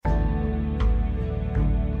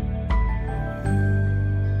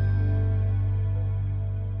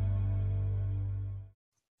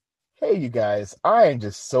Hey, you guys, I am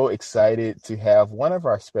just so excited to have one of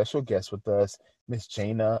our special guests with us, Miss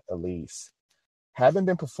Jana Elise. Having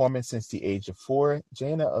been performing since the age of 4,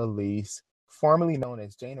 Jana Elise, formerly known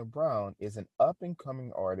as Jana Brown, is an up and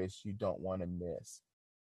coming artist you don't want to miss.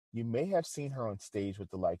 You may have seen her on stage with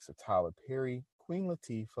the likes of Tyler Perry, Queen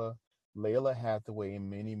Latifah, Layla Hathaway, and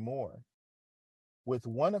many more, with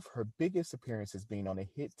one of her biggest appearances being on the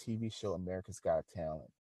hit TV show America's Got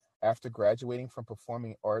Talent. After graduating from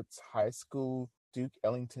Performing Arts High School, Duke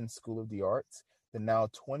Ellington School of the Arts, the now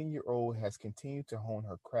 20-year-old has continued to hone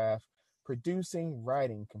her craft, producing,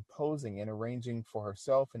 writing, composing, and arranging for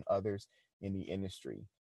herself and others in the industry.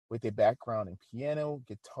 With a background in piano,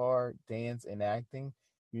 guitar, dance, and acting,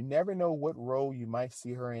 you never know what role you might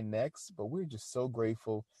see her in next, but we're just so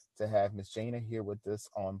grateful to have Miss Jana here with us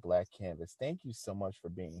on Black Canvas. Thank you so much for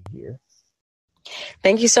being here.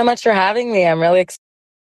 Thank you so much for having me. I'm really excited.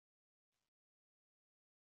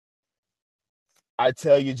 I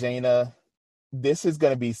tell you, Jana, this is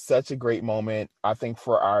going to be such a great moment. I think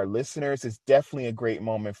for our listeners, it's definitely a great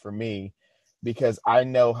moment for me because I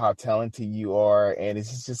know how talented you are, and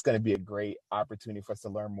it's just going to be a great opportunity for us to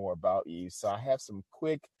learn more about you. So I have some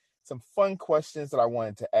fun questions that I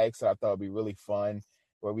wanted to ask that I thought would be really fun,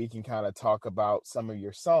 where we can kind of talk about some of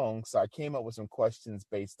your songs. So I came up with some questions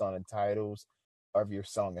based on the titles of your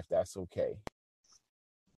song, if that's okay.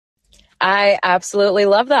 I absolutely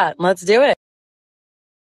love that. Let's do it.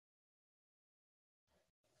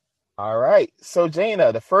 All right. So,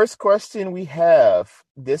 Jana, the first question we have,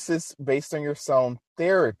 this is based on your song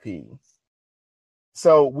Therapy.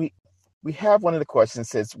 So we have one of the questions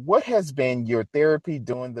says, what has been your therapy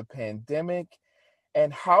during the pandemic,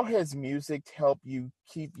 and how has music helped you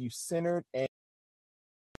keep you centered and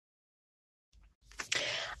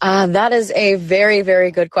That is a very, very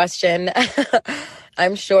good question.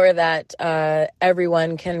 I'm sure that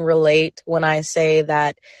everyone can relate when I say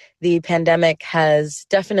that the pandemic has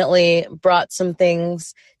definitely brought some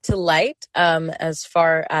things to light as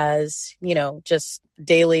far as, just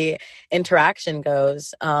daily interaction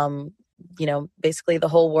goes. Basically the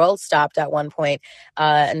whole world stopped at one point.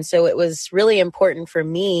 And so it was really important for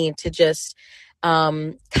me to just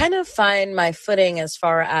kind of find my footing as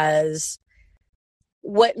far as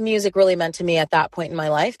what music really meant to me at that point in my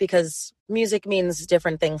life, because music means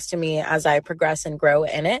different things to me as I progress and grow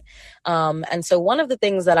in it. And so one of the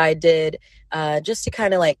things that I did just to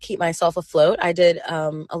kind of like keep myself afloat, I did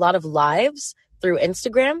a lot of lives through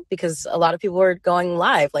Instagram, because a lot of people were going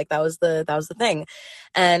live. Like that was the thing.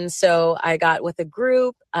 And so I got with a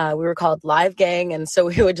group, we were called Live Gang. And so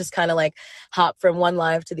we would just kind of like hop from one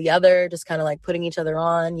live to the other, just kind of like putting each other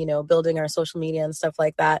on, building our social media and stuff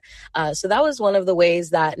like that. So that was one of the ways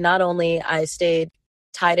that not only I stayed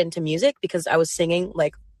tied into music, because I was singing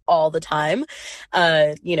like all the time,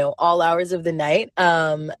 all hours of the night.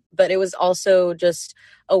 But it was also just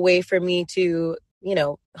a way for me to,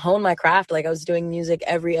 hone my craft. Like I was doing music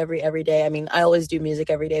every day. I mean, I always do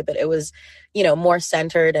music every day, but it was, more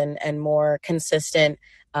centered and more consistent,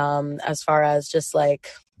 as far as just like,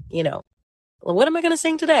 what am I going to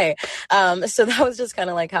sing today? So that was just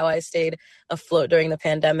kind of like how I stayed afloat during the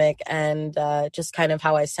pandemic, and just kind of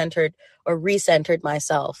how I centered or recentered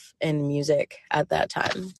myself in music at that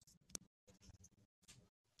time.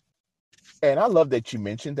 And I love that you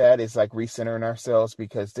mentioned that. It's like recentering ourselves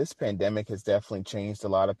because this pandemic has definitely changed a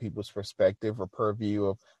lot of people's perspective or purview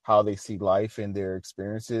of how they see life and their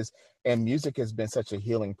experiences. And music has been such a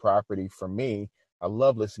healing property for me. I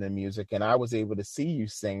love listening to music, and I was able to see you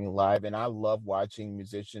sing live, and I love watching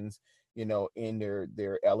musicians, in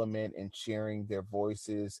their element and sharing their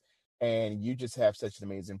voices. And you just have such an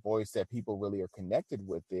amazing voice that people really are connected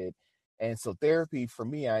with it. And so therapy for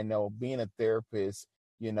me, I know being a therapist,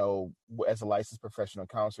 as a licensed professional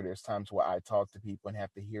counselor, there's times where I talk to people and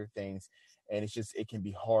have to hear things, and it can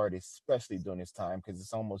be hard, especially during this time, because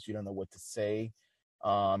it's almost you don't know what to say.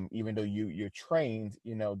 Even though you're trained,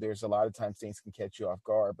 there's a lot of times things can catch you off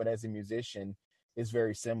guard. But as a musician, it's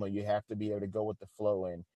very similar. You have to be able to go with the flow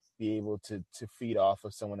and be able to feed off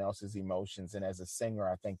of someone else's emotions. And as a singer,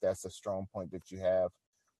 I think that's a strong point that you have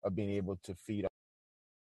of being able to feed.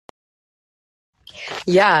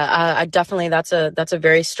 Yeah, I definitely, that's a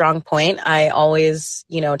very strong point. I always,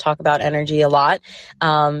 talk about energy a lot,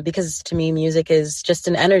 because to me, music is just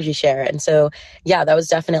an energy share. And so, yeah, that was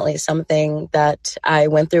definitely something that I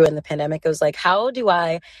went through in the pandemic. It was like, how do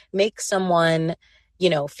I make someone,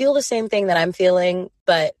 feel the same thing that I'm feeling,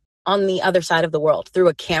 but on the other side of the world through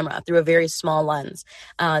a camera, through a very small lens.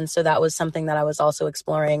 And so that was something that I was also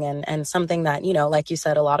exploring, and something that, like you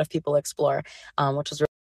said, a lot of people explore, which was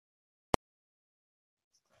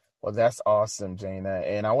Well, that's awesome, Jana.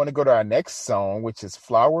 And I want to go to our next song, which is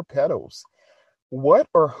Flower Petals. What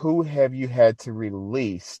or who have you had to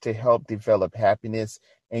release to help develop happiness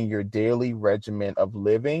in your daily regimen of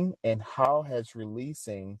living? And how has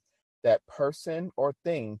releasing that person or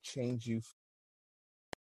thing changed you?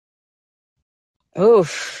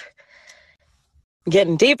 Oof,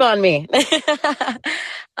 getting deep on me.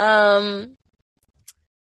 um,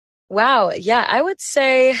 wow. Yeah, I would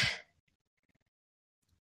say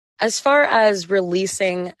as far as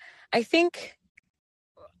releasing, I think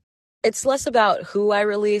it's less about who I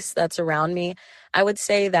release that's around me. I would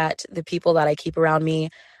say that the people that I keep around me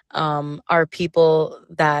are people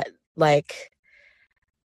that like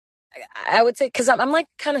I would say because I'm like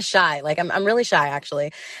kind of shy. Like I'm really shy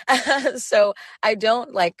actually. So I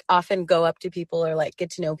don't like often go up to people or like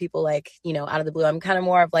get to know people like, you know, out of the blue. I'm kind of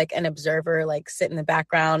more of like an observer, like sit in the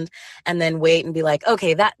background and then wait and be like,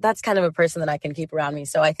 okay, that's kind of a person that I can keep around me.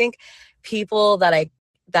 So I think people that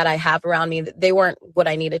I have around me, they weren't what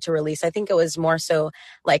I needed to release. I think it was more so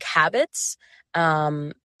like habits.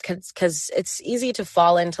 Um because it's easy to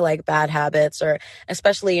fall into like bad habits or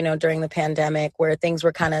especially, you know, during the pandemic where things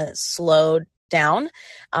were kind of slowed down.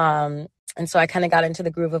 Um, and so I kind of got into the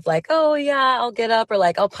groove of like, oh, yeah, I'll get up or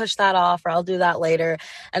like I'll push that off or I'll do that later.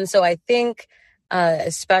 And so I think,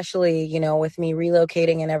 especially, you know, with me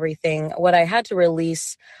relocating and everything, what I had to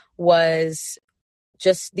release was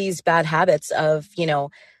just these bad habits of, you know,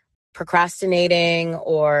 procrastinating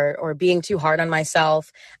or being too hard on myself,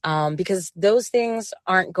 because those things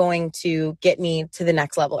aren't going to get me to the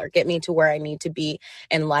next level or get me to where I need to be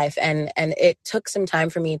in life. And it took some time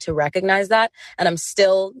for me to recognize that, and I'm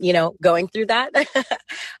still, you know, going through that.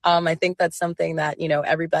 I think that's something that, you know,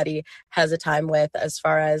 everybody has a time with as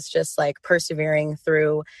far as just like persevering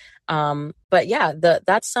through. But yeah,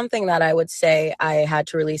 that's something that I would say I had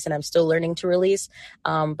to release and I'm still learning to release.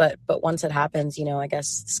 But once it happens, you know, I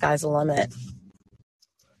guess the sky's the limit.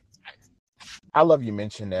 I love you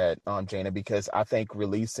mentioned that, Jana, because I think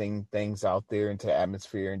releasing things out there into the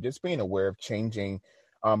atmosphere and just being aware of changing,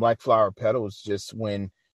 like flower petals, just when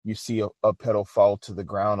you see a petal fall to the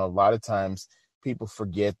ground, a lot of times people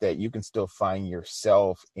forget that you can still find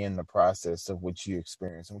yourself in the process of what you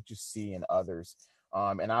experience and what you see in others.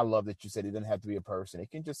 And I love that you said it doesn't have to be a person.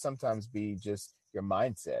 It can just sometimes be just your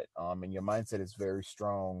mindset. And your mindset is very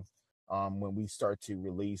strong when we start to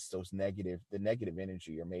release the negative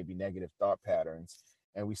energy or maybe negative thought patterns,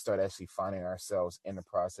 and we start actually finding ourselves in the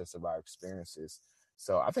process of our experiences.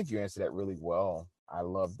 So I think you answered that really well. I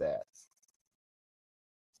love that.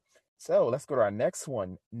 So let's go to our next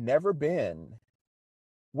one. Never been.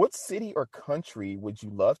 What city or country would you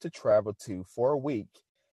love to travel to for a week,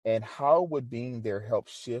 and how would being there help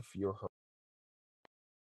shift your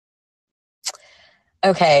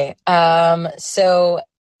Okay. So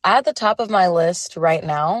at the top of my list right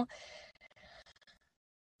now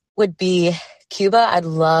would be Cuba. I'd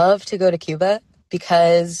love to go to Cuba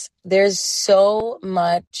because there's so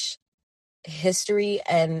much history,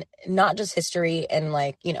 and not just history and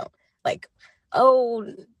like, you know, like, oh,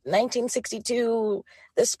 1962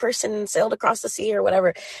 this person sailed across the sea or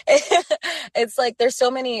whatever. It's like there's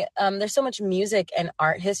so much music and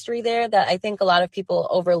art history there that I think a lot of people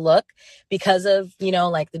overlook because of, you know,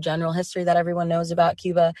 like the general history that everyone knows about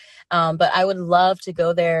Cuba. But I would love to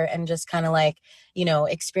go there and just kind of like, you know,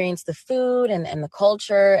 experience the food and the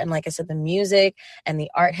culture and like I said, the music and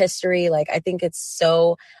the art history. Like I think it's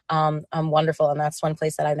so wonderful. And that's one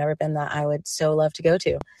place that I've never been that I would so love to go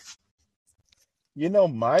to. You know,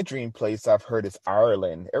 my dream place I've heard is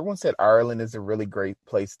Ireland. Everyone said Ireland is a really great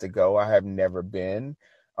place to go. I have never been.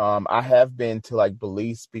 I have been to like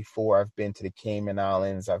Belize before. I've been to the Cayman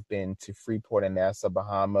Islands. I've been to Freeport and Nassau,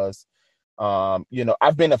 Bahamas. You know,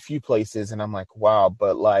 I've been a few places and I'm like, wow,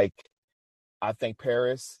 but like I think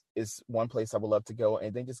Paris is one place I would love to go,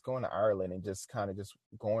 and then just going to Ireland and just kind of just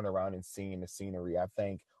going around and seeing the scenery. I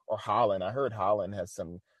think, or Holland. I heard Holland has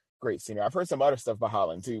some great scenery. I've heard some other stuff about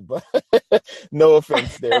Holland too, but no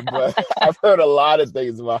offense there. But I've heard a lot of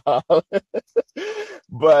things about Holland.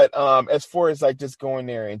 But as far as like just going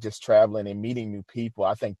there and just traveling and meeting new people,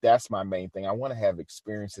 I think that's my main thing. I want to have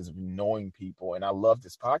experiences of knowing people, and I love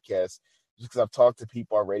this podcast just because I've talked to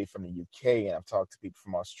people already from the UK and I've talked to people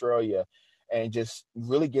from Australia, and just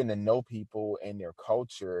really getting to know people and their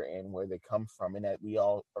culture and where they come from, and that we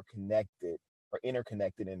all are connected or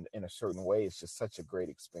interconnected in a certain way. It's just such a great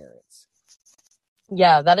experience.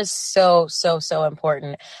 Yeah, that is so, so, so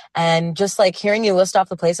important. And just like hearing you list off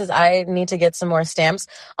the places, I need to get some more stamps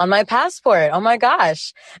on my passport. Oh my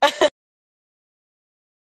gosh.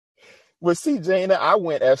 But see, Jana, I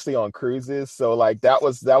went actually on cruises, so like that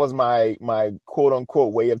was my quote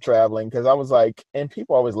unquote way of traveling because I was like, and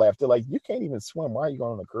people always laugh. They're like, "You can't even swim. Why are you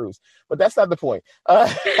going on a cruise?" But that's not the point.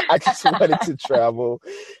 I just wanted to travel,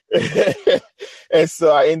 and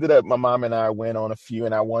so I ended up. My mom and I went on a few,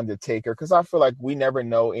 and I wanted to take her because I feel like we never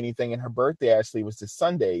know anything. And her birthday actually was this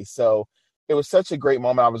Sunday, so it was such a great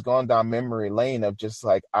moment. I was going down memory lane of just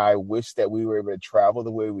like I wish that we were able to travel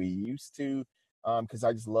the way we used to because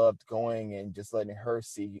I just loved going and just letting her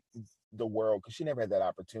see the world because she never had that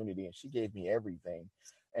opportunity and she gave me everything.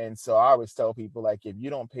 And so I always tell people like if you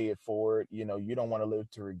don't pay it forward, you don't want to live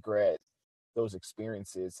to regret those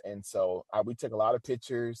experiences. And so we took a lot of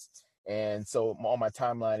pictures. And so on my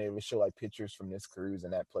timeline, it would show like pictures from this cruise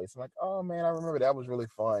and that place. I'm like, oh man, I remember that was really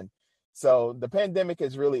fun. So the pandemic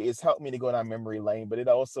has really it's helped me to go down memory lane, but it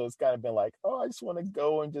also it's kind of been like, oh, I just want to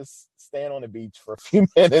go and just stand on the beach for a few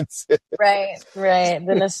minutes. Right, right.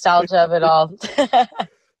 The nostalgia of it all.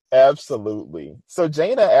 Absolutely. So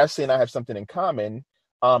Jana, Ashley, and I have something in common.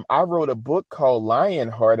 I wrote a book called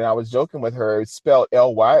Lionheart, and I was joking with her. It's spelled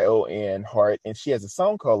Lyon Heart, and she has a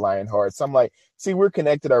song called Lionheart. So I'm like, see, we're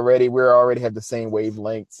connected already. We already have the same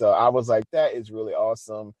wavelength. So I was like, that is really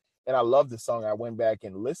awesome. And I love the song. I went back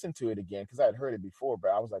and listened to it again because I had heard it before,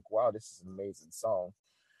 but I was like, wow, this is an amazing song.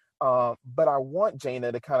 But I want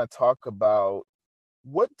Jana to kind of talk about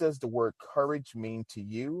what does the word courage mean to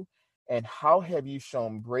you, and how have you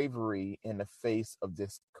shown bravery in the face of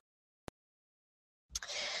this?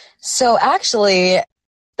 So actually,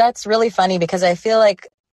 that's really funny because I feel like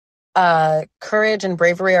courage and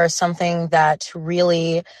bravery are something that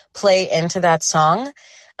really play into that song.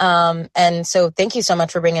 And so thank you so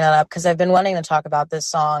much for bringing that up because I've been wanting to talk about this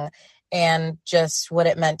song and just what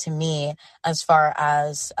it meant to me as far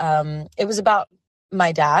as it was about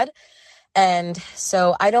my dad. And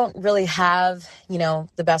so I don't really have,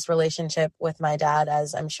 the best relationship with my dad,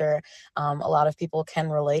 as I'm sure a lot of people can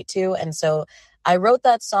relate to. And so I wrote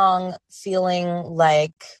that song feeling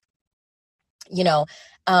like, you know,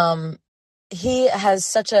 um, he has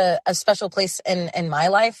such a special place in my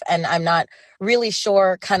life, and I'm not really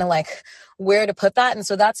sure kind of like where to put that. And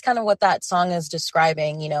so that's kind of what that song is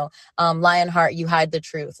describing, Lionheart, you hide the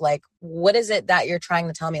truth. Like, what is it that you're trying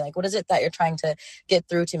to tell me? Like, what is it that you're trying to get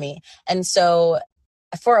through to me? And so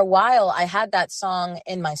for a while, I had that song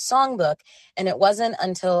in my songbook, and it wasn't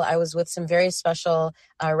until I was with some very special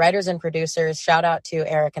writers and producers, shout out to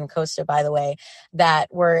Eric and Costa, by the way,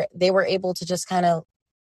 they were able to just kind of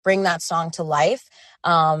bring that song to life.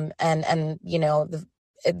 And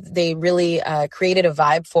they really created a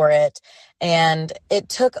vibe for it. And it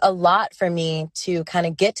took a lot for me to kind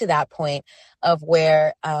of get to that point of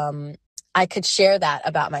where I could share that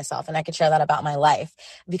about myself and I could share that about my life,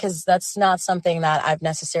 because that's not something that I've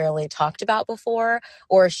necessarily talked about before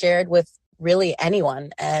or shared with really anyone.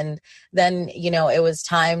 And then, it was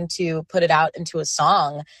time to put it out into a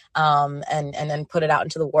song, and then put it out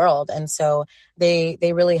into the world. And so they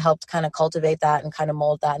really helped kind of cultivate that and kind of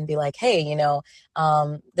mold that and be like, hey,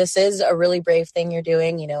 this is a really brave thing you're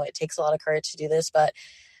doing. It takes a lot of courage to do this, but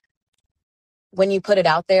when you put it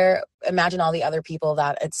out there, imagine all the other people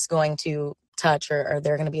that it's going to touch, or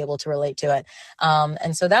they're going to be able to relate to it.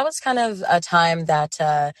 And so that was kind of a time that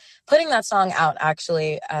putting that song out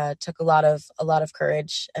actually took a lot of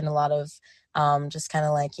courage and a lot of just kind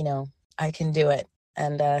of like, I can do it.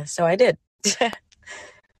 And so I did.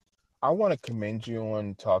 I want to commend you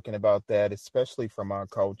on talking about that, especially from our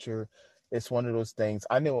culture. It's one of those things.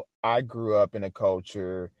 I know I grew up in a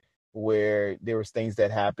culture where there was things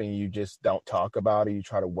that happen, you just don't talk about it. You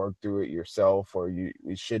try to work through it yourself, or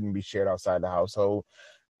it shouldn't be shared outside the household.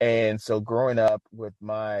 And so growing up with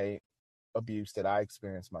my abuse that I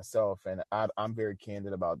experienced myself, and I'm very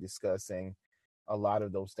candid about discussing a lot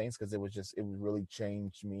of those things because it was really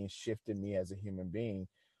changed me and shifted me as a human being.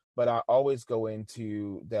 But I always go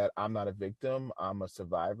into that I'm not a victim, I'm a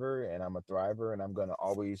survivor and I'm a thriver, and I'm going to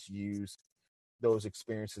always use those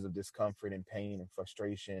experiences of discomfort and pain and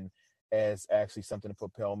frustration as actually something to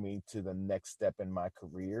propel me to the next step in my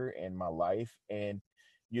career and my life. And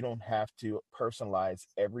you don't have to personalize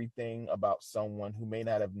everything about someone who may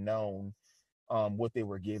not have known what they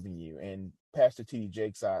were giving you. And Pastor T.D.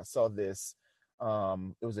 Jakes, I saw this.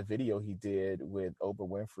 It was a video he did with Oprah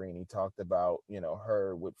Winfrey, and he talked about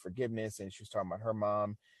her with forgiveness, and she was talking about her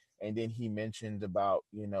mom, and then he mentioned about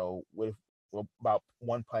with about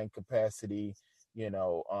 1 pint capacity,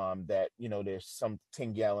 that there's some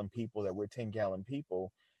 10-gallon people that we're 10-gallon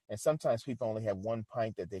people, and sometimes people only have 1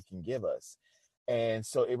 pint that they can give us. And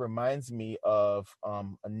so it reminds me of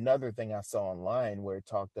another thing I saw online where it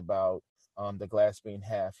talked about the glass being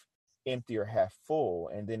half empty or half full.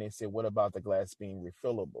 And then they said, what about the glass being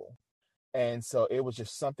refillable? And so it was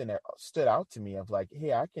just something that stood out to me of like,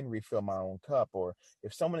 hey, I can refill my own cup. Or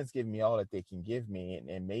if someone is giving me all that they can give me,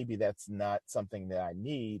 and maybe that's not something that I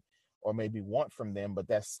need or maybe want from them, but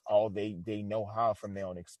that's all they know how from their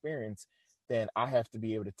own experience, then I have to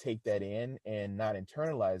be able to take that in and not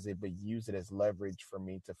internalize it, but use it as leverage for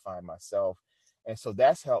me to find myself. And so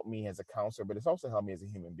that's helped me as a counselor, but it's also helped me as a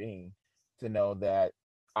human being to know that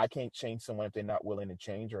I can't change someone if they're not willing to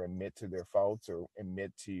change or admit to their faults or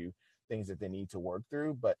admit to things that they need to work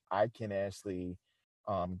through, but I can actually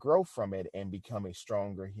grow from it and become a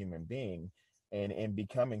stronger human being. And in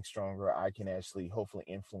becoming stronger, I can actually hopefully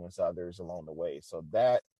influence others along the way. So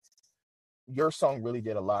that your song really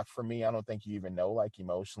did a lot for me. I don't think you even know, like,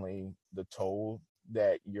 emotionally the toll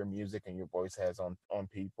that your music and your voice has on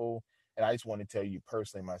people. And I just want to tell you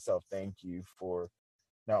personally myself, thank you for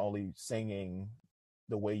not only singing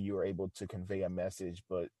the way you were able to convey a message,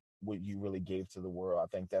 but what you really gave to the world. I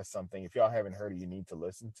think that's something, if y'all haven't heard it, you need to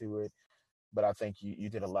listen to it. But I think you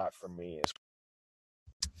did a lot for me.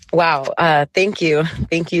 Wow. Thank you.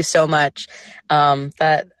 Thank you so much.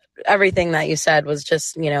 That everything that you said was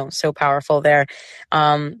just, so powerful there.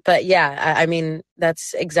 But yeah, I mean,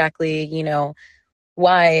 that's exactly,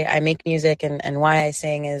 why I make music and why I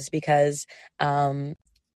sing is because,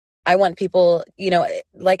 I want people,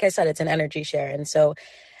 like I said, it's an energy share. And so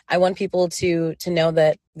I want people to know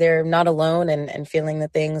that they're not alone and feeling the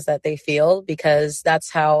things that they feel, because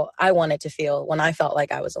that's how I wanted to feel when I felt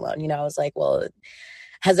like I was alone. I was like, well,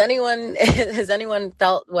 has anyone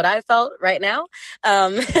felt what I felt right now?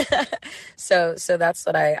 So that's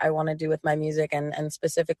what I want to do with my music, and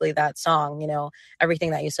specifically that song,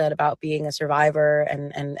 everything that you said about being a survivor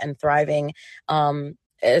and thriving,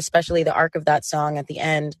 especially the arc of that song at the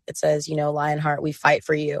end. It says, Lionheart, we fight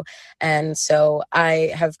for you. And so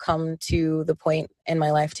I have come to the point in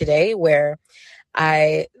my life today where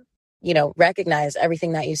I recognize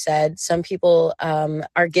everything that you said. Some people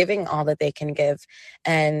are giving all that they can give,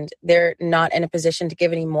 and they're not in a position to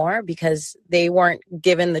give anymore because they weren't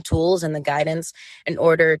given the tools and the guidance in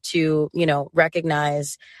order to,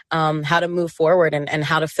 recognize how to move forward and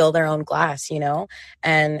how to fill their own glass,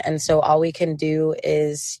 and so all we can do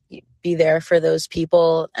is be there for those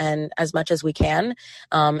people, and as much as we can,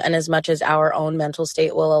 and as much as our own mental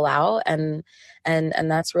state will allow, and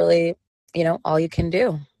that's really, all you can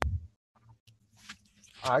do.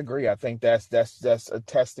 I agree. I think that's a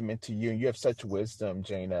testament to you. You have such wisdom,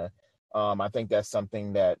 Jana. I think that's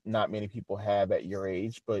something that not many people have at your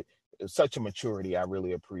age, but such a maturity I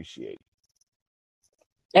really appreciate.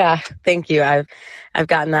 Yeah, thank you. I've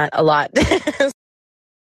gotten that a lot.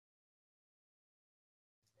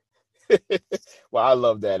 Well, I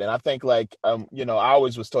love that. And I think, like, I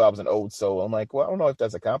always was told I was an old soul. I'm like, well, I don't know if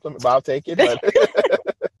that's a compliment, but I'll take it. But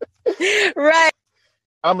Right.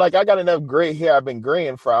 I'm like, I got enough gray hair. I've been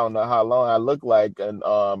graying for I don't know how long. I look like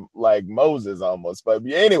like Moses almost. But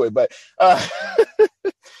yeah, anyway, but I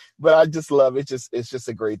just love it. It's just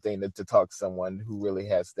a great thing to talk to someone who really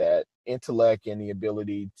has that intellect and the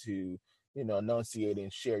ability to, enunciate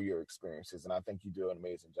and share your experiences. And I think you do an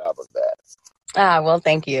amazing job of that. Well,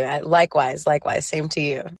 thank you. Likewise, same to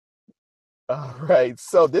you. All right.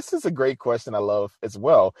 So this is a great question I love as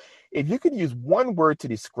well. If you could use one word to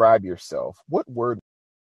describe yourself, what word?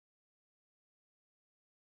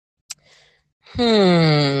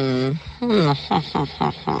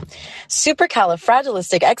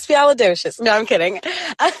 Supercalifragilisticexpialidocious. No, I'm kidding.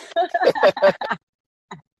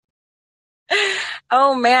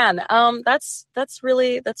 Oh man, that's a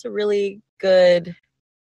really good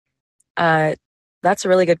that's a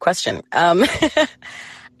really good question.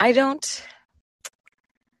 I don't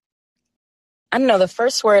know the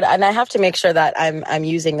first word, and I have to make sure that I'm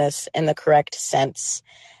using this in the correct sense.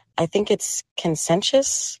 I think it's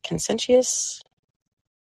conscientious.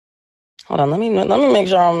 Hold on, let me make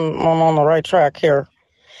sure I'm on the right track here.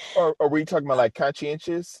 Or are we talking about like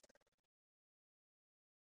conscientious?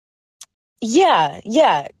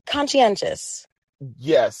 Yeah, conscientious.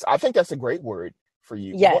 Yes, I think that's a great word for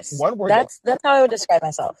you. Yes, One word that that's how I would describe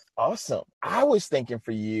myself. awesome. I was thinking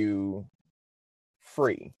for you,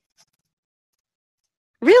 free.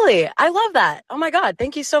 Really, I love that. Oh my God,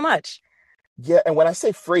 thank you so much. Yeah, and when I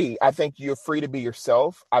say free, I think you're free to be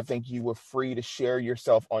yourself. I think you were free to share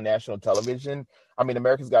yourself on national television. I mean,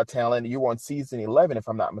 America's Got Talent, you were on season 11, if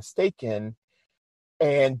I'm not mistaken.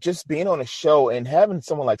 And just being on a show and having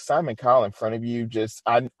someone like Simon Cowell in front of you,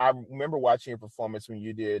 I remember watching your performance when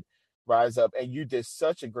you did Rise Up, and you did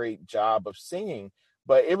such a great job of singing.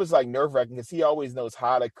 but it was like nerve wracking because he always knows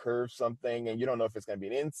how to curve something, and you don't know if it's going to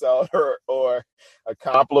be an insult or a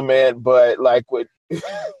compliment. But like with,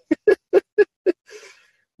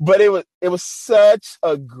 but it was such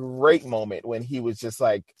a great moment when he was just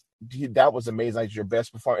like, "Dude, that was amazing. Like your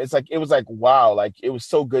best performance." It's like it was like wow, like it was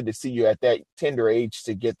so good to see you at that tender age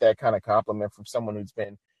to get that kind of compliment from someone who's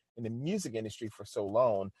been in the music industry for so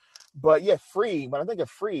long. But yeah, free. When I think of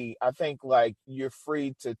free, I think like you're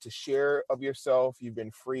free to share of yourself. You've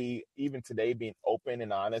been free even today, being open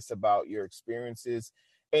and honest about your experiences.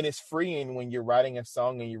 And it's freeing when you're writing a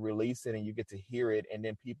song and you release it and you get to hear it, and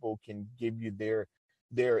then people can give you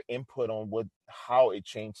their input on what how it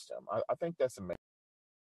changed them. I think that's amazing.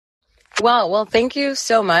 Well, thank you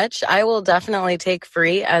so much. I will definitely take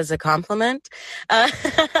free as a compliment, uh,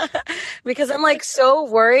 because I'm like so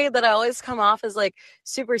worried that I always come off as like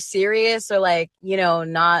super serious or like,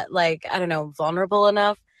 not like, I don't know, vulnerable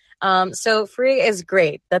enough. So free is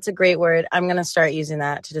great. That's a great word. I'm going to start using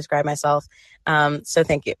that to describe myself. So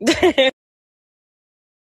thank you.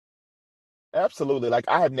 Absolutely. Like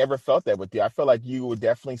I have never felt that with you. I feel like you were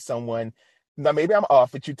definitely someone. Now maybe I'm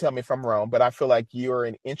off, but you tell me if I'm wrong. But I feel like you're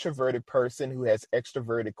an introverted person who has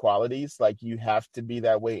extroverted qualities. Like you have to be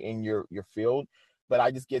that way in your field. But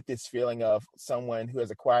I just get this feeling of someone who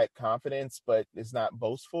has a quiet confidence, but is not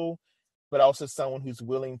boastful, but also someone who's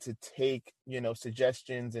willing to take,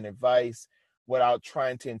 suggestions and advice without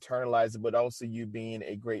trying to internalize it, but also you being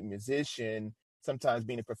a great musician, sometimes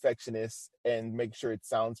being a perfectionist and make sure it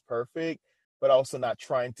sounds perfect, but also not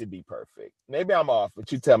trying to be perfect. Maybe I'm off,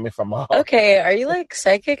 but you tell me if I'm off. Okay, are you like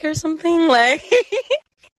psychic or something? Like,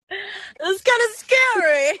 it's kind of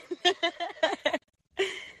scary.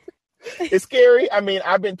 It's scary. I mean,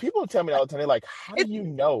 people tell me all the time, they're like, how do It, you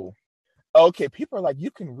know? Okay, people are like,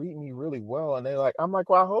 you can read me really well. And they're like, I'm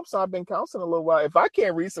like, well, I hope so. I've been counseling a little while. If I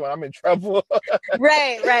can't read someone, I'm in trouble.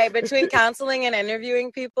 right. Between counseling and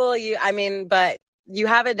interviewing people, but you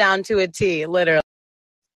have it down to a T, literally.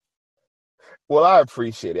 Well, I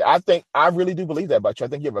appreciate it. I really do believe that about you. I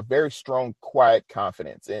think you have a very strong, quiet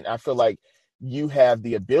confidence. And I feel like you have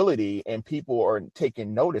the ability and people are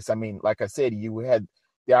taking notice. I mean, like I said, you had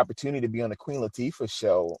the opportunity to be on the Queen Latifah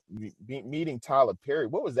show, meeting Tyler Perry.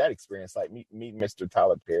 What was that experience like, meet Mr.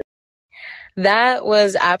 Tyler Perry? That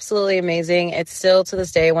was absolutely amazing. It's still to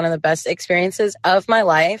this day one of the best experiences of my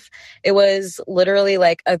life. It was literally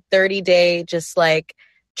like a 30-day just like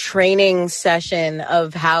training session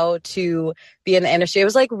of how to be in the industry. It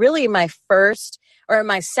was like really my first or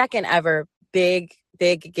my second ever big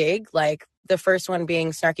gig, like the first one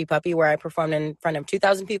being Snarky Puppy, where I performed in front of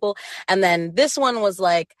 2,000 people. And then this one was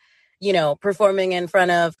like, performing in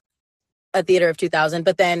front of a theater of 2,000,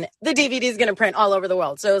 but then the DVD is going to print all over the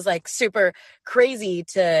world. So it was like super crazy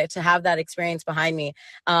to have that experience behind me.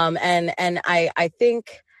 And I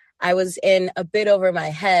think I was in a bit over my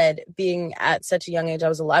head being at such a young age. I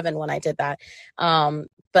was 11 when I did that.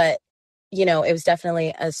 But it was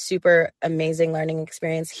definitely a super amazing learning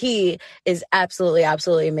experience. He is absolutely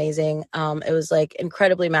amazing. It was like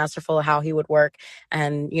incredibly masterful how he would work,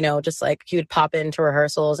 and just like he would pop into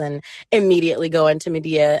rehearsals and immediately go into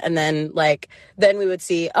Medea, and then we would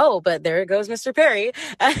see, oh, but there goes Mr. Perry.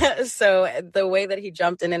 So the way that he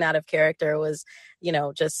jumped in and out of character was,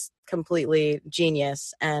 just completely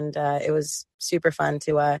genius, and it was super fun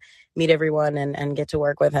to meet everyone and get to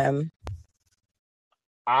work with him.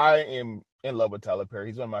 I am in love with Tyler Perry.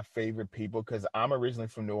 He's one of my favorite people because I'm originally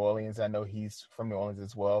from New Orleans. I know he's from New Orleans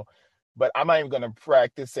as well. But I'm not even going to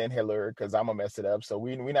practice saying hello because I'm going to mess it up. So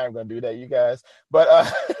we're not even going to do that, you guys. But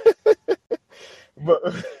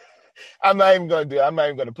I'm not even going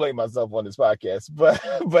to play myself on this podcast.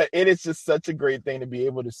 But it is just such a great thing to be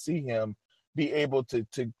able to see him be able to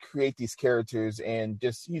create these characters, and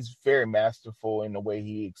just he's very masterful in the way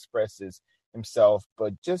he expresses himself,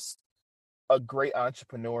 but just a great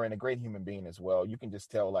entrepreneur and a great human being as well. You can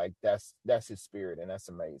just tell like that's his spirit, and that's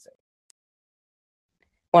amazing.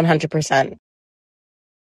 100%.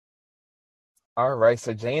 All right,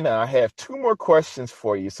 so Jana, I have two more questions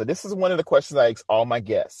for you. So this is one of the questions I ask all my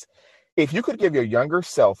guests. If you could give your younger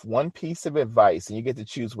self one piece of advice and you get to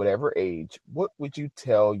choose whatever age, what would you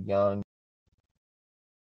tell young?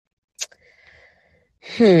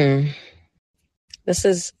 Hmm. This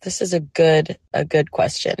is a good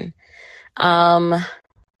question. Um,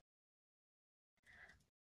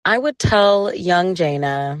 I would tell young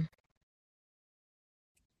Jaina,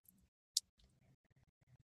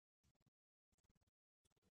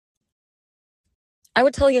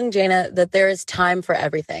 that there is time for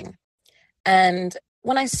everything. And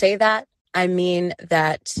when I say that, I mean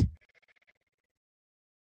that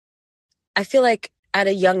I feel like at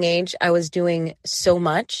a young age, I was doing so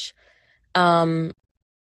much that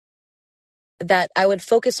I would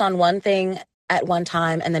focus on one thing at one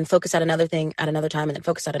time and then focus at another thing at another time and then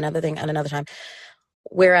focus at another thing at another time.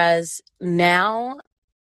 Whereas now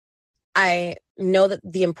I know that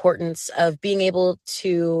the importance of being able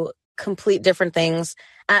to complete different things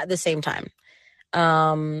at the same time.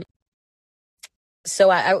 So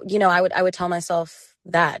I would tell myself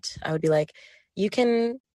that I would be like, you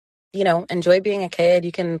can, enjoy being a kid.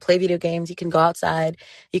 You can play video games. You can go outside.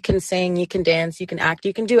 You can sing. You can dance. You can act.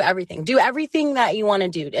 You can do everything. Do everything that you want to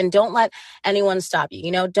do. And don't let anyone stop you.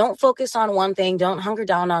 Don't focus on one thing. Don't hunker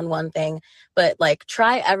down on one thing. But like,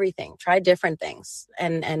 try everything. Try different things.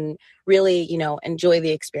 And really, enjoy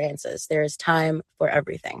the experiences. There's time for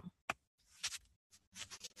everything.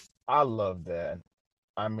 I love that.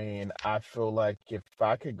 I mean, I feel like if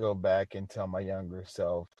I could go back and tell my younger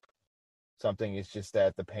self something, it's just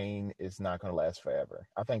that the pain is not going to last forever.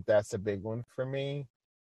 I think that's a big one for me.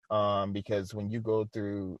 Because when you go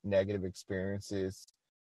through negative experiences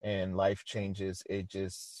and life changes, it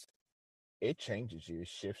changes you, it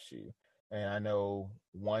shifts you. And I know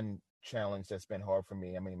one challenge that's been hard for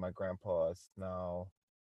me. I mean, my grandpa's now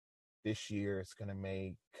this year it's gonna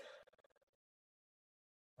make,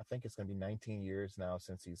 I think it's gonna be 19 years now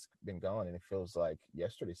since he's been gone, and it feels like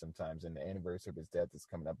yesterday sometimes. And the anniversary of his death is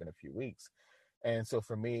coming up in a few weeks. And so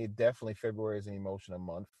for me, definitely February is an emotional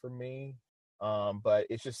month for me. But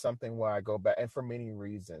it's just something where I go back, and for many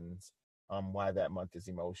reasons, why that month is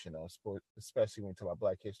emotional, especially when you talk about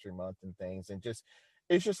Black History Month and things, and just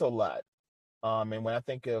it's just a lot. And when I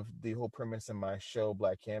think of the whole premise of my show,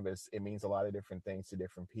 Black Canvas, it means a lot of different things to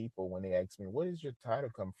different people when they ask me, "Where does your title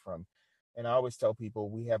come from?" And I always tell people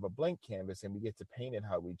we have a blank canvas and we get to paint it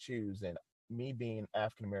how we choose. And me being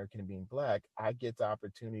African American and being Black, I get the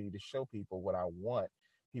opportunity to show people what I want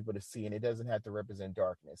people to see. And it doesn't have to represent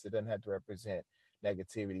darkness, it doesn't have to represent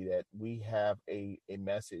negativity, that we have a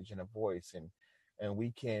message and a voice, and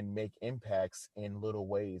we can make impacts in little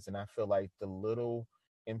ways. And I feel like the little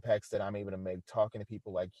impacts that I'm able to make talking to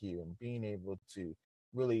people like you and being able to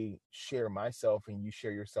really share myself and you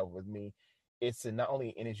share yourself with me, it's not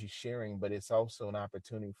only energy sharing, but it's also an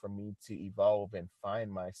opportunity for me to evolve and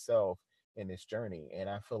find myself in this journey. And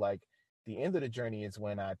I feel like the end of the journey is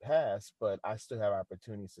when I pass, but I still have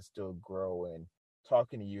opportunities to still grow. And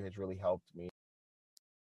talking to you has really helped me.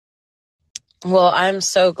 Well, I'm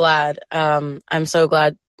so glad. I'm so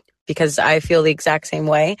glad because I feel the exact same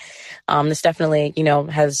way. This definitely,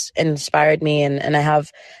 has inspired me, and I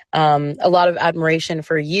have a lot of admiration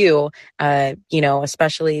for you.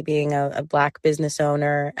 Especially being a Black business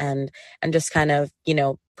owner and just kind of,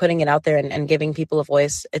 putting it out there and giving people a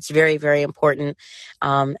voice. It's very, very important.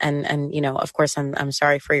 And of course, I'm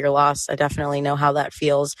sorry for your loss. I definitely know how that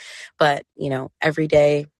feels, but every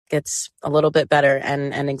day gets a little bit better,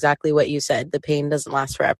 and exactly what you said, the pain doesn't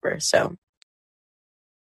last forever. So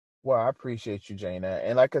Well, I appreciate you, Jana.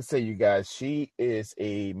 And like I say, you guys, she is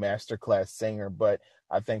a masterclass singer, but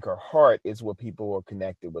I think her heart is what people are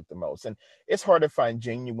connected with the most. And it's hard to find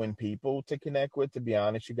genuine people to connect with, to be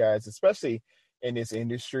honest, you guys, especially in this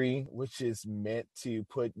industry, which is meant to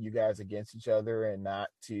put you guys against each other and not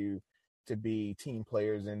to be team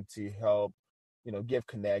players and to help, give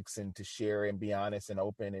connects and to share and be honest and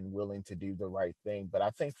open and willing to do the right thing. But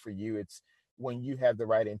I think for you, it's when you have the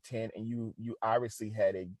right intent, and you obviously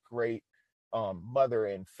had a great mother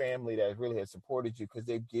and family that really has supported you, because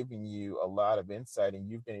they've given you a lot of insight and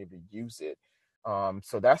you've been able to use it.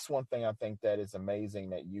 So that's one thing I think that is amazing,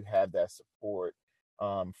 that you have that support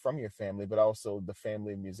from your family, but also the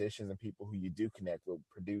family of musicians and people who you do connect with,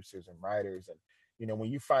 producers and writers. And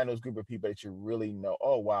when you find those group of people that you really know,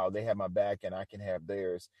 oh wow, they have my back and I can have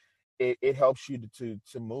theirs, it helps you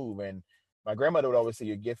to move. And my grandmother would always say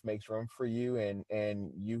your gift makes room for you,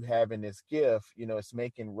 and you having this gift, it's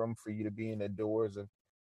making room for you to be in the doors of,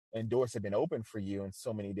 and doors have been open for you in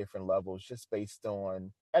so many different levels, just based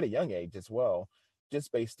on at a young age as well,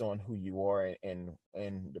 just based on who you are,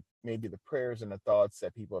 maybe the prayers and the thoughts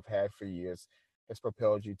that people have had for you has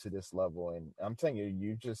propelled you to this level. And I'm telling you,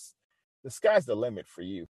 you just, the sky's the limit for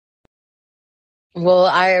you. well,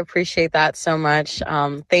 I appreciate that so much.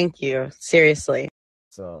 Thank you, seriously.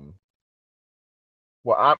 So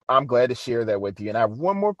well, I'm glad to share that with you. And I have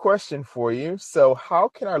one more question for you. So, how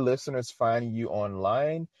can our listeners find you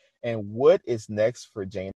online, and what is next for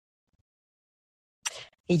Jane?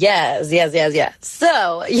 Yes.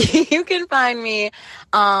 So you can find me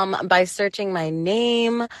by searching my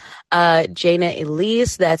name, Jayna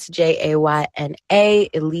Elise. That's Jayna,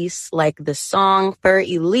 Elise, like the song for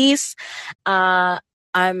Elise.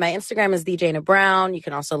 My Instagram is the Jana Brown. You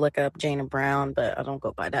can also look up Jana Brown, but I don't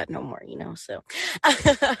go by that no more, so.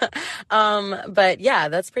 But yeah,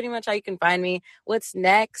 that's pretty much how you can find me. What's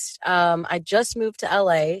next? I just moved to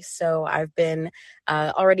LA, so I've been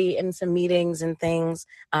already in some meetings and things,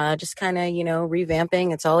 just kind of,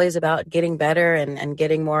 revamping. It's always about getting better and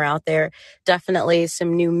getting more out there. Definitely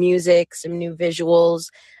some new music, some new visuals.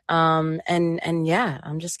 And yeah,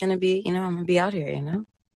 I'm just going to be, I'm going to be out here.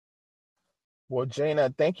 Well,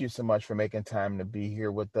 Jana, thank you so much for making time to be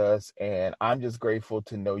here with us. And I'm just grateful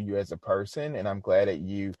to know you as a person. And I'm glad that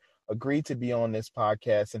you agreed to be on this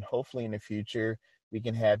podcast. And hopefully in the future, we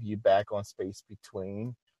can have you back on Space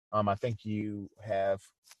Between. I think you have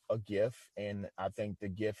a gift. And I think the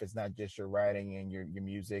gift is not just your writing and your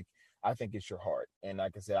music. I think it's your heart. And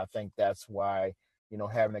like I said, I think that's why,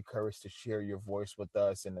 having the courage to share your voice with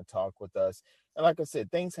us and to talk with us. And like I said,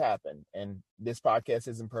 things happen, and this podcast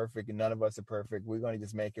isn't perfect, and none of us are perfect. We're going to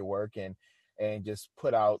just make it work and just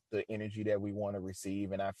put out the energy that we want to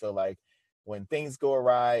receive. And I feel like when things go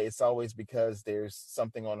awry, it's always because there's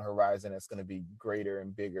something on the horizon that's going to be greater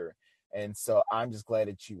and bigger. And so I'm just glad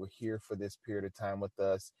that you were here for this period of time with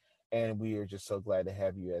us. And we are just so glad to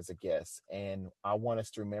have you as a guest. And I want us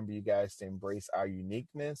to remember, you guys, to embrace our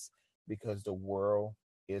uniqueness because the world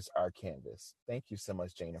is our canvas. Thank you so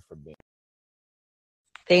much, Jana, for being.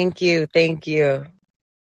 Thank you. Thank you.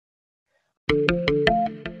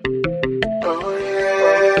 Oh, yeah.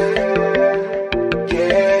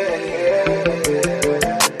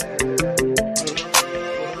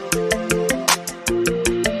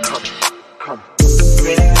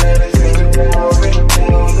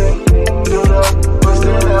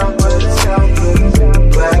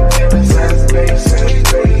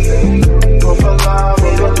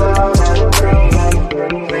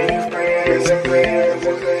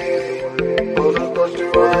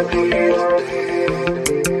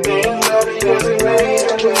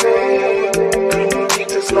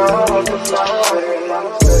 Fly.